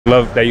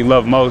you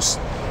love most.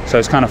 So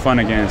it's kind of fun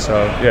again.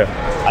 So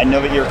yeah. I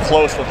know that you're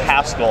close with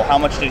Haskell. How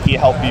much did he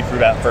help you through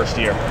that first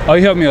year? Oh,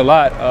 he helped me a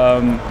lot.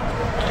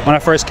 When I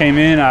first came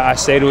in, I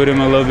stayed with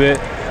him a little bit.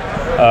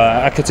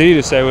 I continue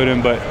to stay with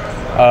him, but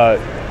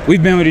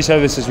we've been with each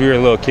other since we were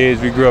little kids.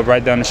 We grew up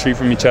right down the street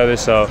from each other,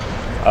 so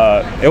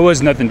it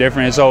was nothing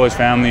different. It's always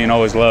family and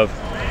always love.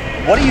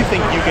 What do you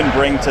think you can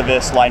bring to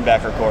this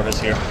linebacker corps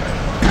this year?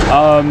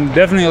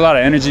 Definitely a lot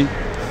of energy.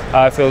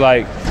 I feel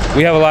like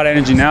we have a lot of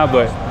energy now,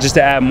 but just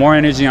to add more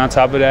energy on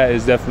top of that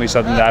is definitely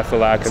something that I feel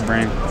like I could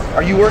bring.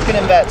 Are you working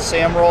in that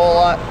Sam role a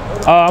lot?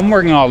 I'm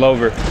working all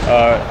over.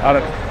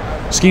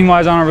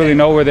 Scheme-wise, I don't really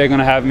know where they're going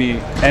to have me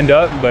end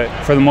up, but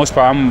for the most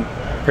part, I'm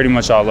pretty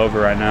much all over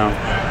right now.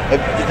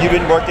 Have you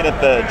been working at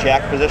the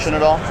jack position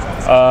at all?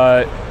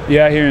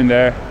 Yeah, here and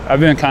there. I've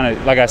been kind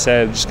of, like I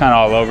said, just kind of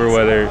all over,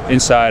 whether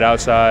inside,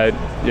 outside,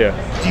 yeah.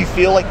 Do you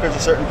feel like there's a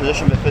certain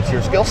position that fits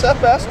your skill set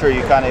best, or are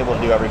you kind of able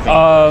to do everything?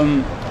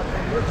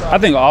 I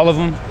think all of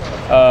them.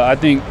 I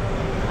think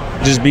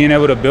just being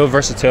able to build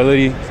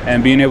versatility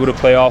and being able to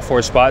play all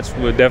 4 spots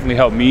would definitely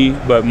help me,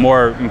 but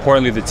more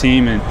importantly, the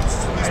team.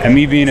 And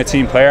me being a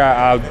team player,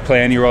 I'll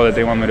play any role that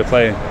they want me to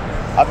play.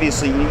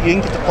 Obviously, you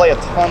didn't get to play a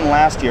ton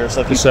last year,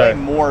 so if you play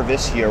more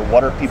this year,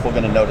 what are people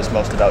going to notice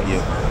most about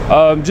you?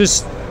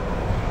 Just,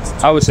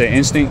 I would say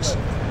instincts.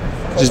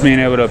 Just being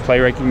able to play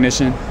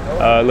recognition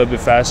a little bit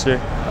faster.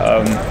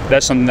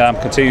 That's something that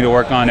I'm continuing to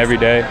work on every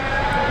day.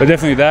 But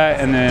definitely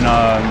that, and then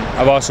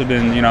I've also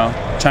been,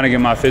 trying to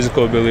get my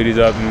physical abilities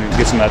up and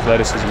get some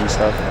athleticism and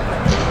stuff.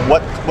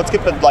 What's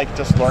it been like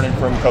just learning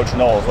from Coach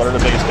Knowles? What are the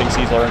biggest things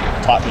he's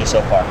taught you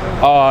so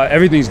far?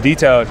 Everything's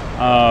detailed.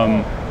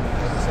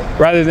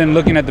 Rather than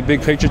looking at the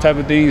big picture type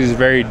of things, it's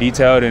very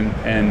detailed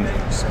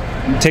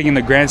and taking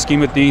the grand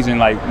scheme of things and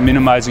like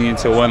minimizing it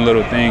into one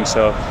little thing.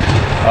 So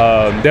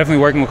definitely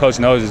working with Coach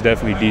Knowles is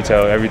definitely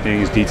detailed.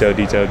 Everything is detailed.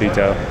 Is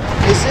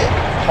it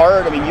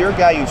hard? I mean, you're a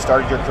guy who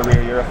started your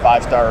career, you're a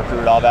 5-star recruit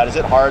and all that. Is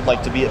it hard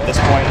like to be at this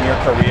point in your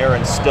career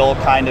and still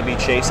kind of be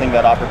chasing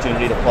that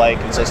opportunity to play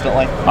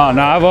consistently? Oh,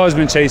 no, I've always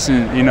been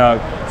chasing,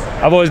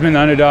 I've always been the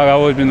underdog. I've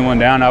always been the one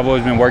down. I've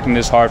always been working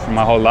this hard for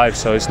my whole life,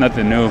 so it's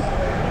nothing new.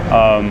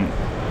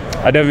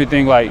 I definitely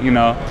think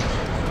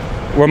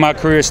where my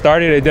career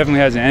started, it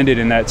definitely hasn't ended,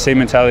 and that same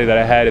mentality that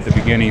I had at the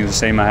beginning is the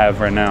same I have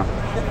right now.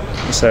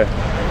 So,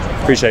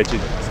 appreciate you.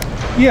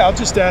 Yeah, I'll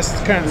just ask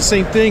kind of the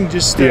same thing.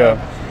 Just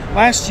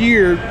last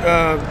year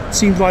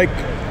seemed like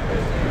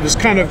it was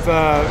kind of,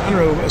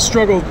 a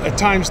struggle at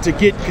times to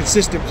get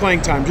consistent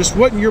playing time. Just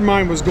what in your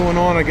mind was going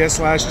on, I guess,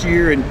 last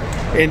year,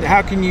 and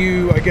how can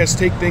you, I guess,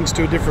 take things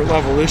to a different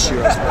level this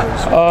year, I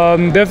suppose?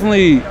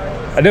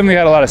 I definitely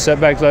had a lot of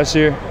setbacks last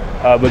year.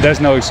 But there's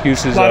no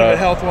excuses. A lot of it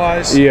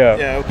health-wise? Yeah.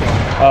 Yeah,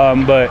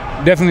 okay. But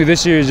definitely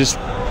this year is just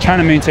trying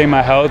to maintain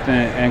my health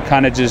and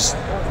kind of just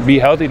be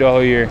healthy the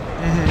whole year.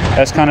 Mm-hmm.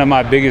 That's kind of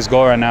my biggest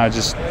goal right now,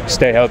 just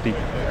stay healthy.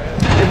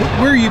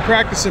 Where are you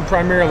practicing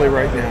primarily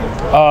right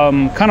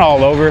now? Kind of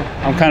all over.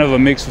 I'm kind of a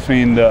mix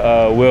between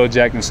the Will,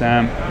 Jack, and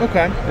Sam.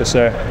 Okay. Yes,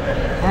 sir.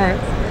 All right.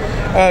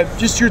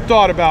 Just your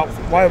thought about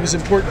why it was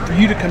important for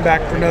you to come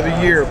back for another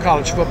year of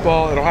college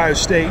football at Ohio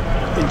State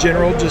in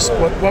general. Just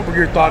what were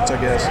your thoughts, I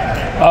guess?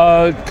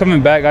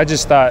 Coming back, I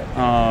just thought,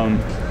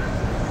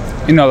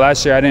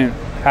 last year I didn't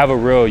have a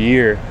real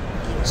year.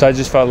 So I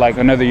just felt like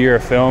another year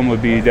of film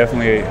would be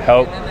definitely a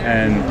help.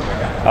 And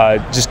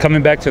just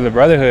coming back to the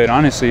brotherhood,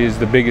 honestly, is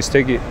the biggest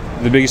ticket.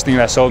 The biggest thing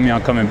that sold me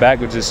on coming back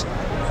was just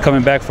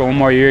coming back for one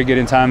more year,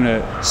 getting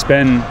to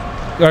spend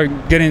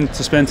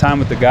time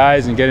with the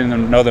guys and getting to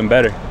know them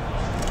better.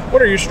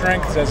 What are your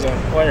strengths as a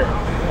player?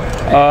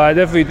 I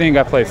definitely think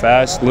I play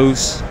fast,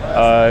 loose,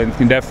 and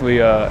can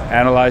definitely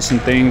analyze some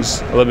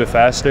things a little bit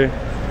faster.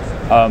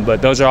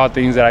 But those are all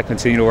things that I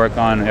continue to work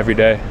on every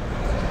day.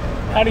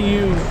 How do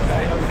you,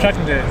 we're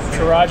talking to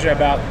Taraja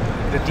about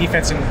the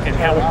defense and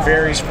how it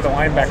varies for the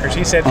linebackers.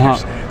 He said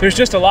there's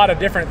just a lot of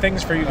different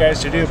things for you guys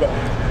to do, but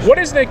what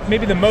is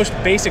maybe the most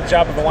basic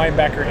job of a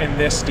linebacker in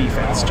this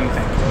defense, do you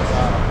think?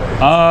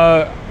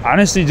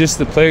 Honestly, just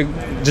to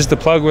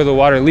plug where the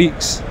water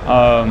leaks.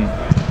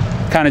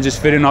 Kind of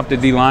just fitting off the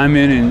D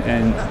lineman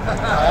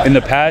and in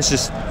the pass,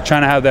 just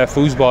trying to have that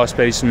foosball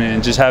spacing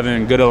and just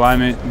having good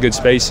alignment, good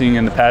spacing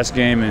in the pass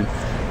game, and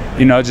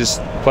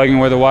just plugging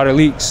where the water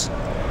leaks.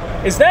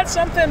 Is that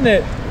something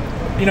that,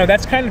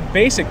 that's kind of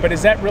basic, but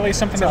is that really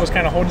something that was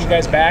kind of holding you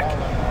guys back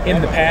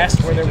in the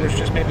past, where there was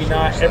just maybe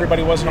not,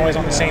 everybody wasn't always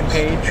on the same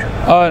page?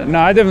 No,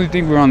 I definitely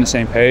think we're on the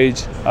same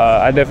page.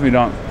 I definitely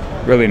don't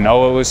really know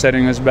what was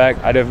setting us back.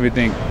 I definitely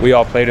think we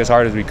all played as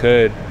hard as we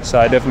could, so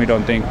I definitely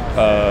don't think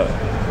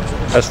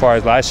as far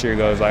as last year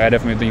goes, I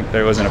definitely think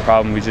there wasn't a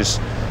problem. We just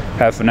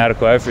had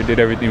fanatical effort, did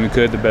everything we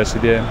could the best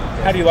we did.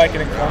 How do you like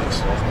it in Columbus?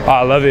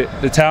 I love it.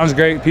 The town's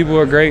great, people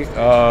are great.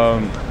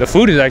 The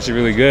food is actually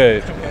really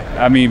good.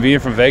 I mean, being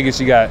from Vegas,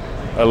 you got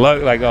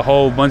a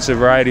whole bunch of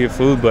variety of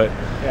food, but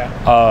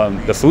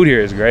the food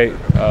here is great.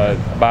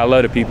 But I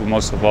love the people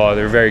most of all.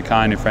 They're very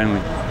kind and friendly.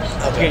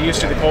 Did you get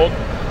used to the cold?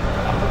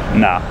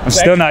 Nah, I'm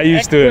still not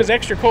used to it. It was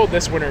extra cold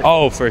this winter.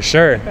 Oh, for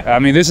sure. I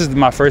mean, this is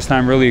my first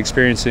time really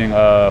experiencing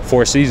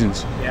 4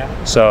 seasons.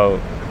 Yeah.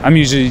 So I'm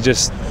usually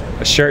just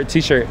a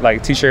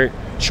t-shirt,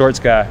 shorts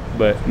guy,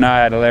 but now I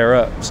had to layer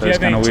up, so it's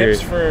kind of weird.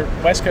 Do you have any tips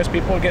for West Coast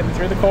people getting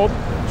through the cold?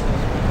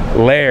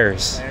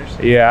 Layers.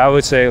 Yeah, I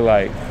would say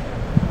like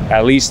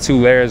at least 2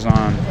 layers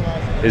on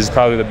is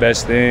probably the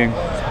best thing.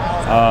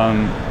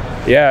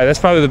 Yeah, that's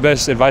probably the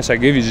best advice I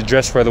give you. Just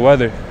dress for the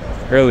weather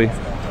early.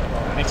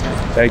 Thanks,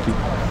 man. Thank you.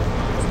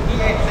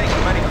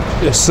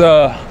 Yes,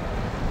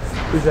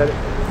 who's that?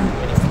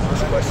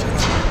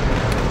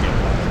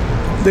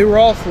 They were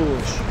all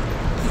foolish.